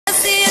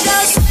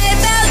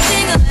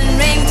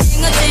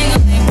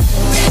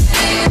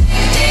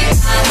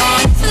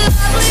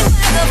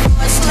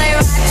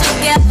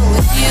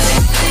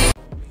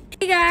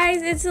Hey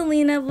guys, it's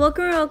Alina.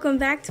 Welcome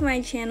back to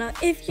my channel.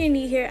 If you're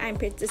new here, I'm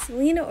Princess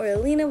Alina or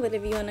Alina,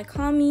 whatever you want to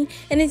call me.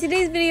 And in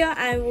today's video,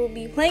 I will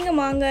be playing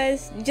Among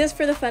Us just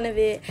for the fun of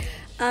it.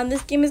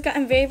 This game has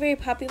gotten very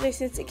popular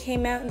since it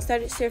came out and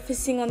started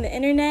surfacing on the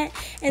internet,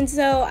 and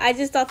so I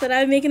just thought that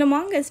I would make an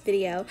Among Us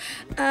video.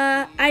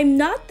 I'm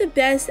not the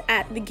best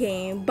at the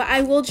game, but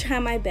I will try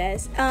my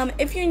best.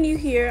 If you're new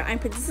here, I'm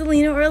Princess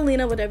Alina or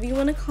Alina, whatever you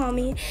want to call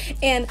me,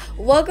 and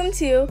welcome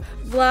to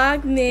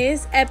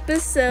Vlogmas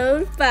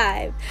episode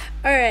 5.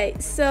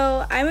 Alright,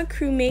 so I'm a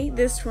crewmate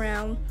this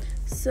round,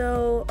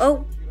 so,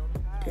 oh,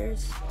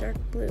 there's dark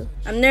blue.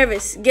 I'm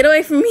nervous. Get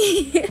away from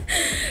me.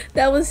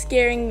 That was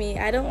scaring me.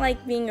 I don't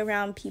like being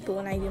around people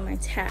when I do my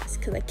tasks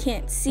because I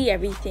can't see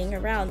everything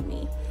around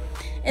me.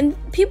 And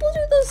people do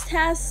those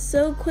tasks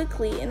so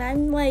quickly, and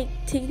I'm like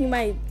taking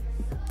my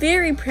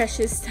very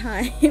precious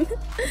time.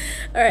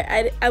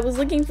 Alright, I was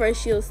looking for a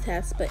shields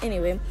task, but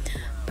anyway,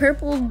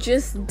 purple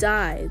just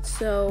died.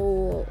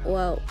 So,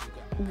 well,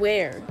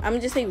 where? I'm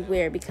gonna just say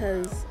where,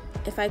 because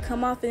if I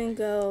come off and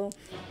go,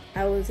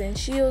 I was in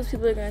shields,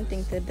 people are gonna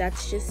think that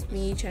that's just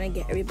me trying to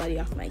get everybody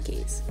off my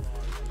case.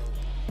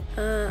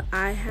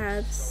 I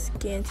have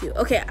scan too.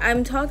 Okay,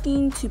 I'm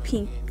talking to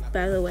Pink,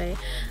 by the way.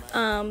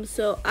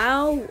 So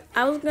I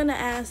was gonna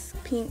ask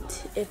Pink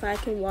if I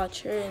can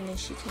watch her and then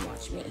she can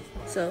watch me.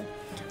 So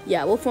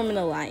yeah, we'll form an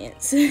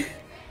alliance.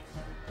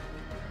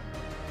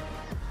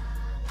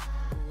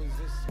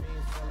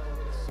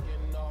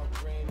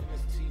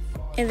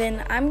 And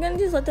then I'm gonna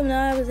just let them know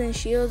I was in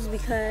shields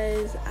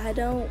because I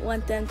don't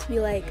want them to be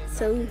like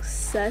so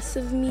sus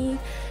of me,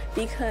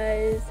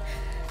 because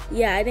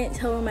yeah, I didn't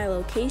tell her my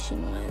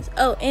location was.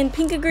 Oh, and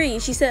Pink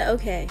agreed. She said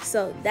okay,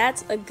 so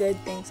that's a good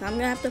thing. So I'm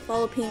gonna have to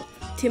follow Pink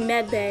to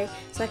medbay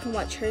so I can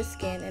watch her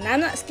scan. And I'm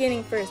not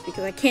scanning first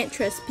because I can't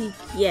trust Pink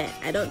yet.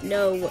 I don't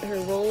know what her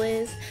role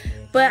is,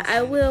 but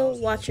I will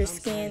watch her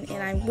scan,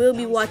 and I will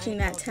be watching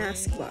that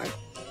taskbar.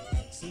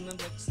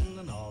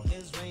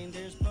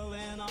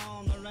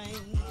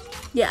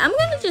 Yeah, I'm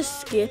gonna just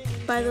skip,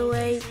 by the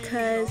way,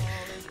 because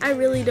I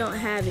really don't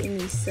have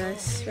any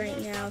sus right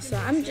now. So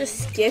I'm just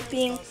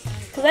skipping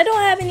because I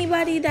don't have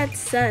anybody that's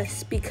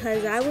sus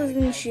because I was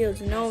in shields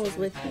and no one was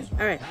with me.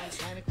 Alright.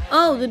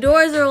 Oh, the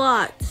doors are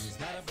locked.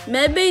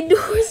 Medbay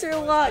doors are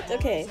locked.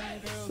 Okay.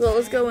 Well,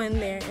 let's go in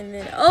there and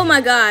then, oh my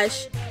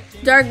gosh.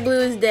 Dark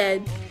blue is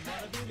dead.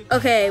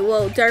 Okay,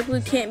 well, dark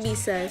blue can't be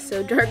sus,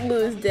 so dark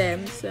blue is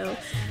dead. So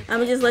I'm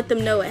gonna just let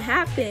them know what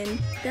happened.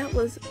 That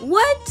was,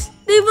 what?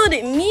 They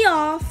voted me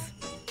off.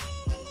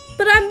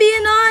 But I'm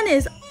being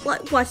honest.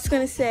 Watch, it's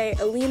gonna say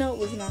Alina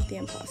was not the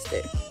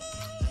imposter.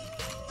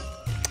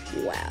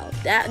 Wow,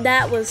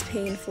 that was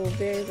painful,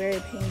 very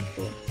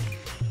painful.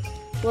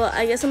 Well,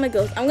 I guess I'm gonna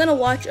go. I'm gonna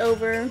watch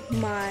over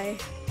my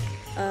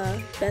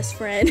best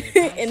friend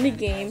in the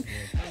game,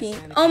 Pink.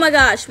 Oh my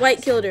gosh,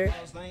 White killed her.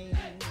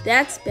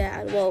 That's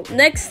bad. Well,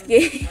 next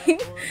game.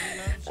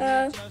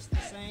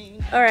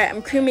 Alright,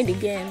 I'm crewmate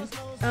again.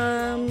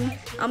 I'm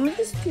gonna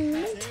just do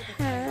my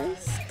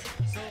task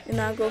and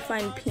I'll go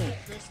find Pink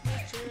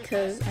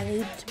because I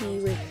need to be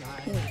with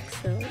Pink.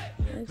 So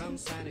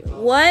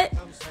what?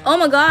 Oh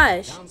my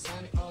gosh,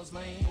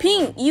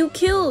 Pink, you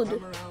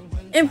killed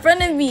in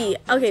front of me.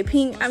 Okay,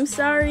 Pink, I'm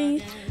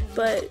sorry,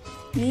 but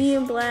me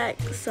and Black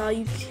saw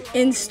you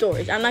in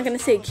storage. I'm not gonna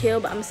say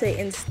kill, but I'm gonna say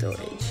in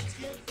storage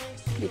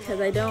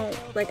because I don't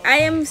like. I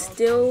am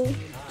still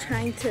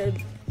trying to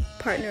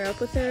partner up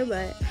with her,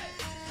 but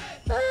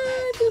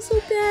I feel so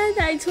bad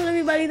that I told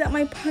everybody that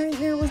my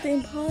partner was the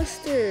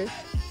imposter.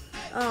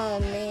 Oh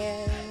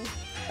man.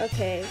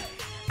 Okay,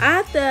 I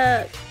have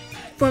to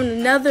form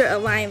another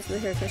alliance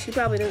with her because she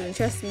probably doesn't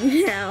trust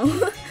me now.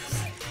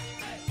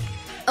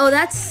 Oh,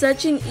 that's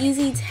such an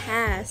easy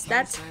task.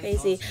 That's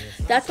crazy.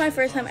 That's my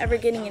first time ever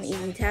getting an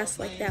easy task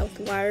like that with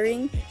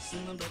wiring.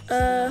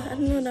 I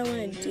don't know what I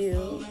want to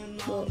do.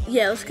 Well,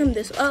 yeah, let's come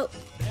this way. Oh,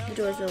 the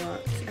doors are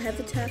locked. I have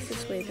the task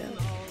this way though.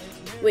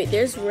 Wait,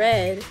 there's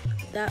red.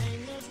 That.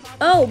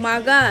 Oh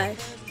my gosh.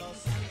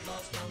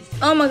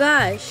 Oh my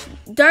gosh.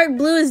 Dark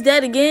blue is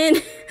dead again.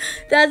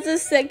 That's the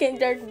second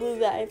dark blue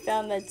that I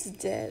found that's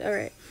dead.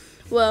 Alright.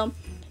 Well,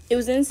 it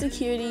was in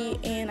security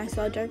and I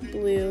saw dark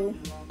blue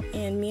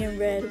and me and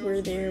red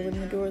were there when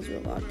the doors were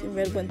locked and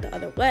red went the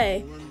other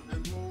way.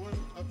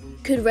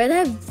 Could red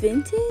have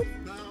vented?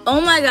 Oh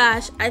my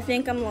gosh. I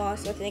think I'm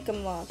lost.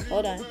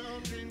 Hold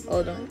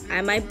on.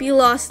 I might be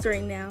lost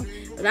right now,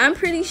 but I'm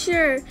pretty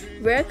sure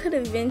red could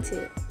have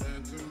vented.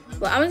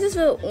 Well, I'm gonna just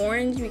vote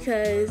orange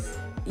because,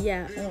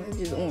 yeah, orange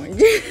is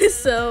orange.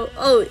 So,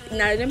 oh,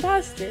 not an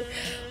imposter.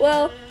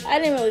 Well, I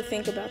didn't really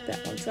think about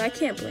that one, so I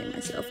can't blame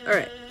myself.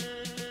 Alright.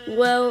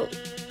 Well,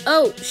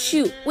 oh,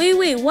 shoot.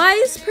 Wait, why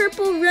is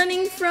purple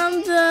running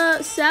from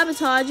the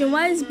sabotage and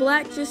why is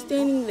black just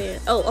standing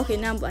there? Oh, okay,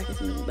 now black is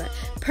moving, but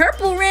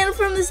purple ran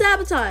from the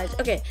sabotage.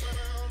 Okay.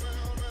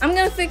 I'm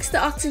gonna fix the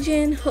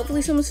oxygen.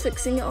 Hopefully someone's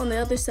fixing it on the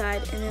other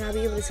side, and then I'll be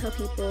able to tell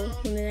people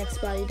when the next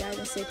body dies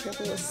and say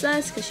purple was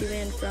sus because she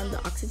ran from the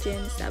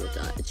oxygen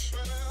sabotage.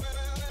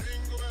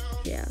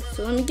 Yeah,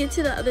 so let me get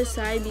to the other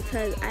side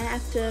because I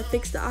have to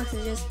fix the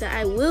oxygen so that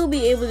I will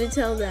be able to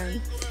tell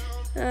them.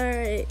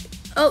 Alright.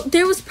 Oh,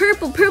 there was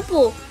Purple.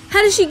 Purple!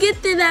 How did she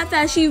get there that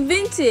fast? She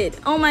vented.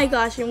 Oh my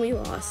gosh, and we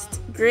lost.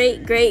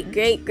 Great, great,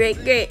 great,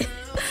 great, great.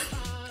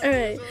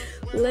 Alright,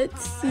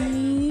 let's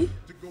see.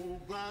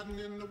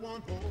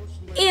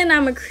 And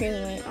I'm a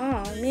crewmate.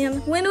 Oh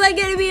man, when do I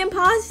get to be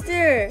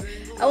imposter?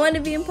 I want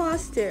to be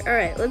imposter.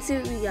 Alright, let's see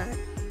what we got.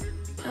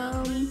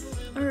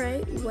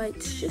 Alright,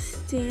 White's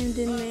just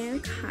standing there,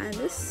 kind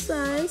of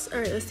sus.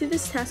 Alright, let's do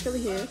this task over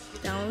here.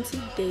 Down to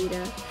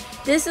data.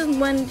 This is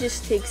one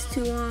just takes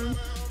too long.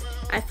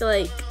 I feel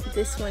like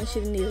this one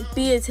shouldn't even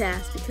be a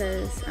task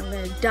because I'm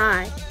gonna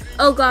die.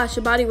 Oh gosh,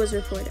 the body was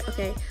reported.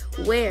 Okay,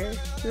 where?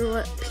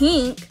 What?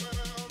 Pink?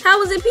 How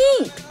was it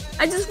Pink?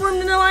 I just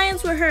formed an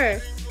alliance with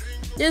her.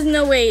 There's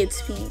no way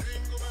it's Pink.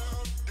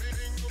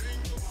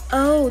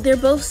 Oh, they're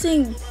both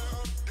saying,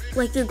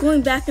 like they're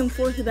going back and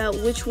forth about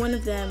which one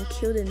of them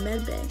killed in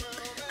medbay.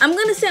 I'm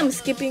gonna say I'm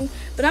skipping,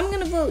 but I'm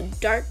gonna vote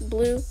dark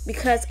blue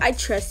because I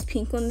trust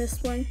Pink on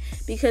this one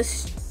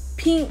because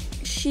Pink,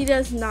 she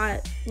does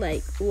not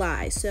like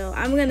lie. So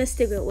I'm gonna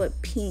stick with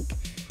what Pink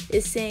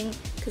is saying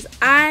because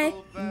I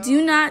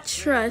do not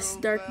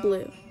trust dark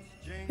blue.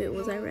 Wait,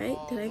 was I right?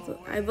 Did I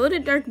vote? I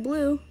voted dark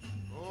blue.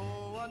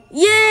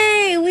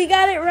 Yay! We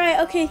got it right.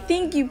 Okay,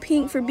 thank you,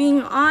 Pink, for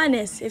being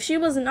honest. If she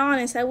wasn't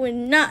honest, I would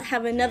not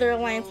have another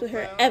alliance with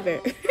her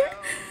ever.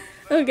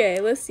 Okay,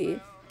 let's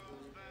see.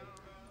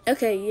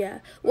 Okay, yeah.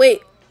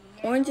 Wait,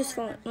 Orange is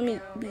falling. Let me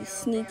be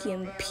sneaky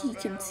and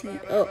peek and see.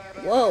 Oh,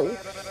 whoa.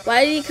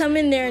 Why did he come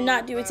in there and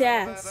not do a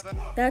task?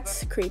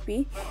 That's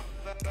creepy.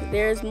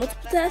 There's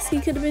multiple tasks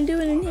he could have been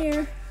doing in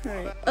here.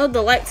 Alright. Oh,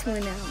 the lights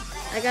went out.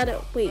 I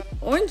gotta, wait.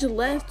 Orange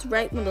left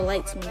right when the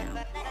lights went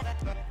out.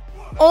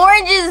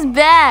 Orange is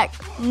back.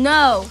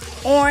 No,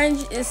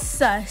 Orange is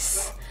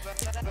sus.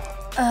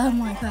 Oh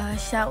my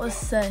gosh, that was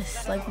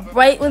sus. Like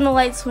right when the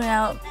lights went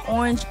out,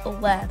 Orange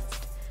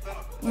left.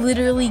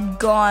 Literally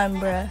gone,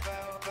 bruh.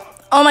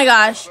 Oh my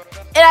gosh.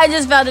 And I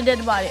just found a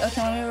dead body.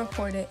 Okay, let me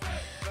report it.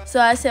 So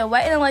I said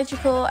White and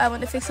electrical. I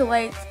went to fix the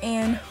lights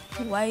and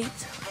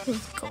White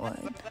was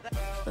gone.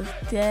 Was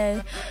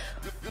dead.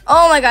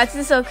 Oh my gosh, this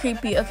is so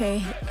creepy.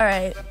 Okay,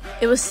 alright.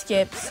 It was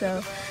skipped,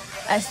 so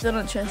I still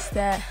don't trust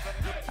that.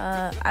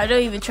 I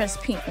don't even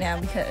trust Pink now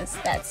because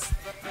that's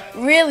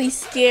really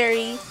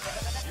scary.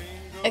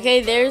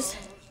 Okay, there's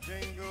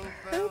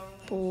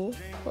Purple.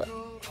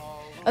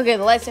 Okay,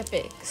 the lights are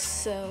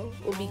fixed, so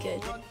we'll be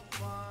good.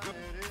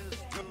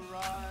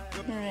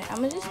 Alright, I'm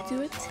gonna just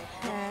do a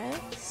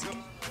task.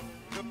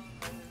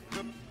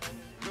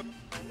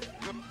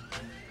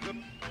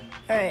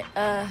 Alright,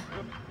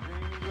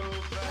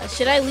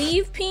 should I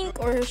leave Pink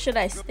or should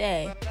I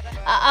stay?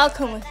 I'll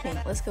come with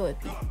Pink. Let's go with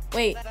Pink.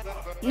 Wait,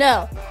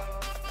 no.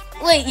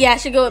 Wait, yeah, I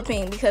should go with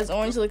Pink because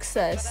Orange looks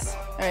sus.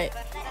 Alright.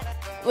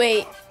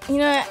 Wait, you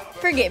know what?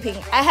 Forget Pink.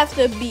 I have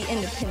to be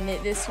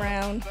independent this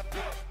round.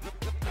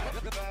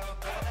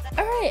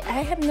 Alright,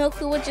 I have no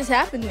clue what just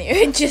happened there.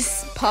 It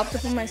just popped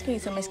up on my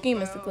screen, so my screen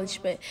must have glitched.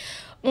 But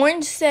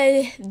Orange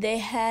said they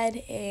had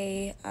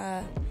a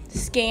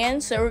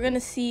scan, so we're going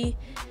to see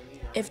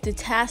if the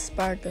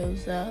taskbar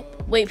goes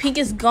up. Wait, Pink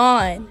is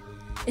gone.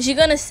 Is she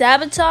going to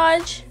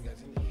sabotage?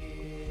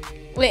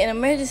 Wait, an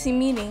emergency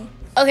meeting.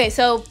 Okay,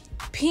 so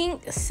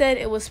Pink said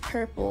it was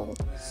Purple,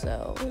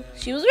 so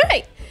she was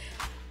right.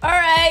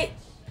 Alright,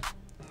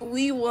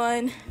 we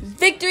won.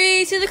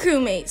 Victory to the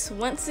crewmates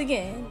once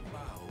again.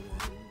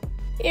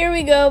 Here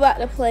we go, about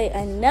to play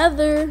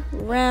another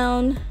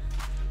round.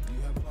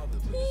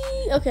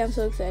 Okay, I'm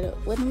so excited.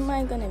 What am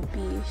I gonna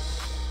be?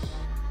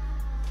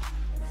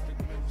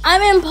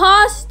 I'm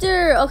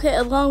imposter! Okay,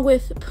 along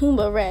with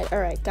Pumbaa Red.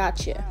 Alright,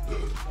 gotcha.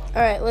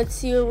 Alright, let's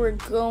see where we're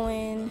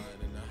going.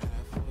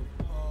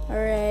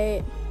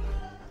 Alright.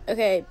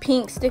 Okay,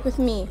 Pink, stick with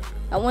me.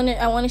 I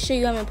wanna show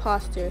you I'm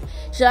imposter.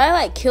 Should I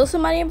like kill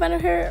somebody in front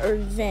of her or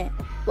vent?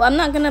 Well, I'm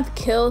not gonna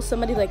kill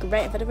somebody like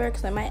right in front of her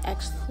because I might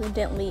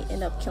accidentally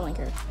end up killing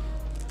her.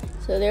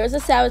 So there was a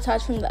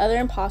sabotage from the other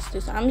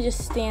imposter, so I'm gonna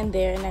just stand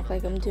there and act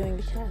like I'm doing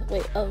the task.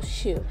 Wait, oh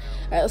shoot.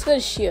 Alright, let's go to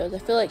Shields. I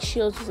feel like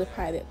Shields is a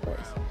private place.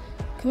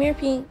 Come here,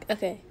 Pink.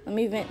 Okay, let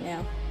me vent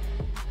now.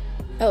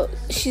 Oh,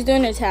 she's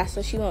doing her task,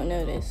 so she won't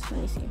notice. Let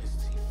me see.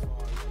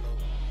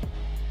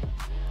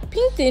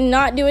 Pink did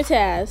not do a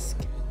task.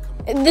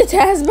 The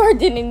taskbar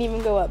didn't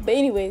even go up. But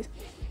anyways,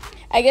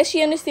 I guess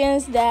she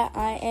understands that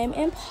I am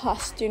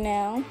imposter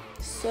now.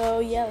 So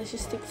yeah, let's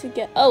just stick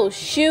together. Oh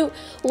shoot!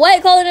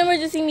 White called an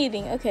emergency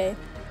meeting. Okay.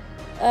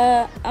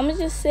 I'm gonna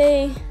just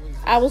say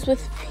I was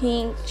with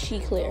Pink. She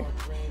clear.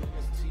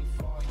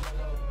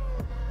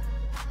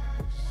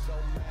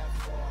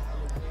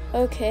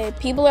 Okay,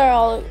 people are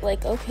all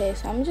like, okay,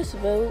 so I'm gonna just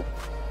vote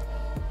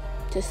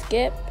to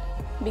skip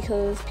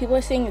because people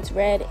are saying it's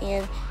red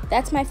and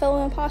that's my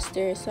fellow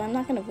imposter, so I'm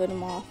not gonna vote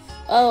him off.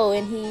 Oh,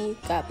 and he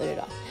got voted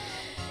off.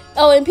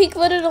 Oh, and Pink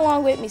voted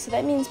along with me, so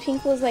that means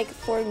Pink was like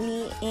for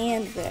me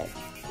and red.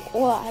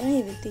 Well, I don't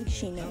even think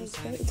she knows,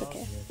 but it's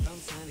okay.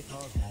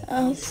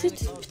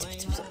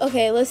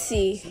 Okay, let's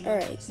see.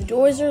 Alright, the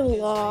doors are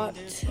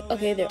locked.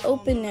 Okay, they're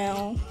open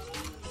now.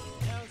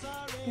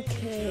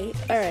 Okay,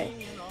 alright.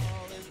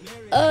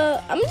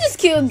 I'm gonna just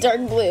kill dark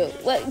blue.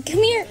 Like,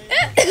 come here.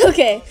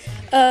 Okay,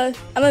 I'm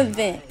gonna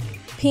vent.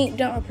 Pink,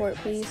 don't report,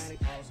 please.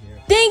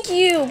 Thank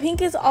you!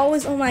 Pink is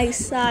always on my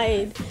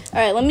side.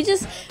 Alright, let me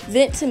just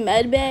vent to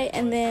medbay,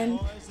 and then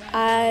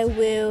I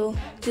will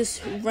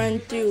just run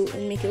through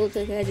and make it look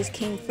like I just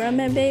came from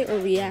medbay or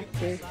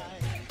reactor.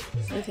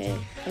 Okay,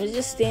 I'm gonna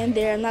just stand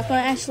there. I'm not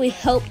gonna actually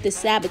help the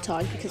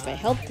sabotage, because if I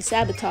help the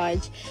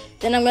sabotage,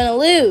 then I'm gonna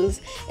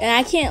lose, and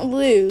I can't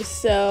lose.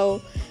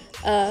 So,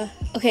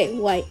 okay,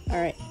 white.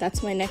 All right,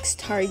 that's my next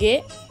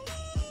target.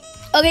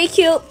 Okay,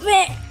 cute.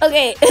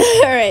 Okay,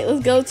 all right,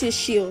 let's go to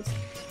shield.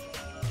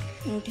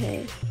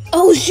 Okay.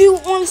 Oh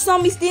shoot! One saw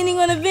me standing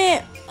on a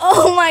vent.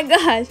 Oh my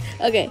gosh.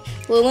 Okay,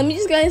 well let me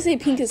just go ahead and say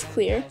pink is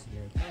clear.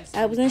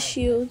 I was in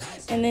shield,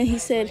 and then he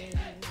said,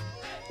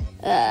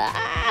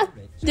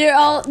 They're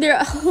all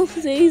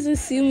he's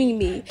assuming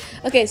me.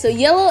 Okay, so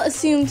yellow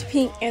assumed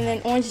pink, and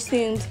then orange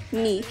assumed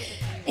me.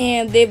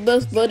 And they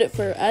both voted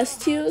for us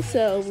too,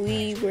 so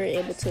we were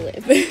able to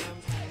live.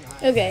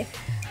 Okay.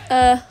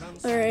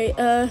 Alright,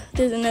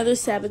 there's another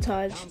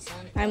sabotage.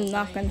 I'm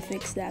not gonna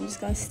fix that. I'm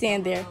just gonna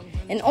stand there.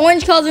 And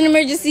orange calls an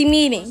emergency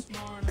meeting.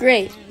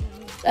 Great.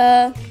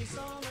 Let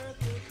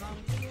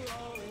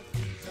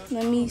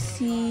me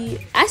see.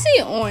 I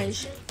say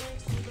orange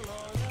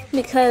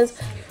because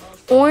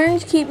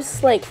orange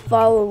keeps like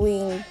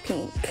following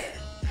pink.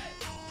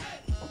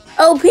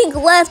 Oh, pink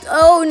left.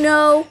 Oh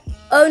no.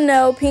 Oh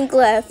no, pink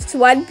left.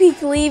 Why did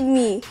pink leave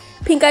me?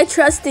 Pink, I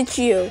trusted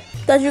you.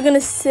 Thought you were gonna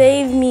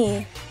save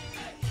me.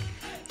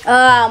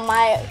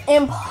 My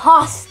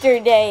imposter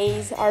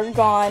days are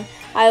gone.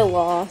 I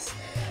lost.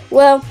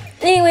 Well,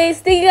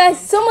 anyways, thank you guys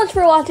so much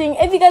for watching.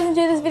 If you guys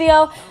enjoyed this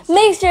video,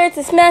 make sure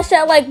to smash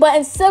that like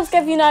button,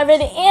 subscribe if you're not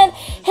already, and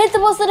hit the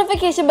post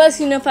notification button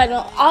so you're notified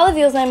on all the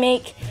videos I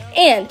make.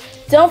 And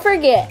don't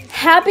forget,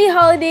 happy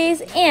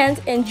holidays and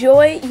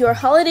enjoy your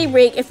holiday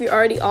break if you're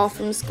already off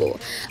from school.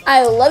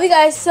 I love you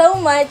guys so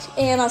much,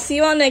 and I'll see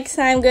you all next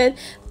time.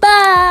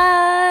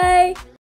 Goodbye.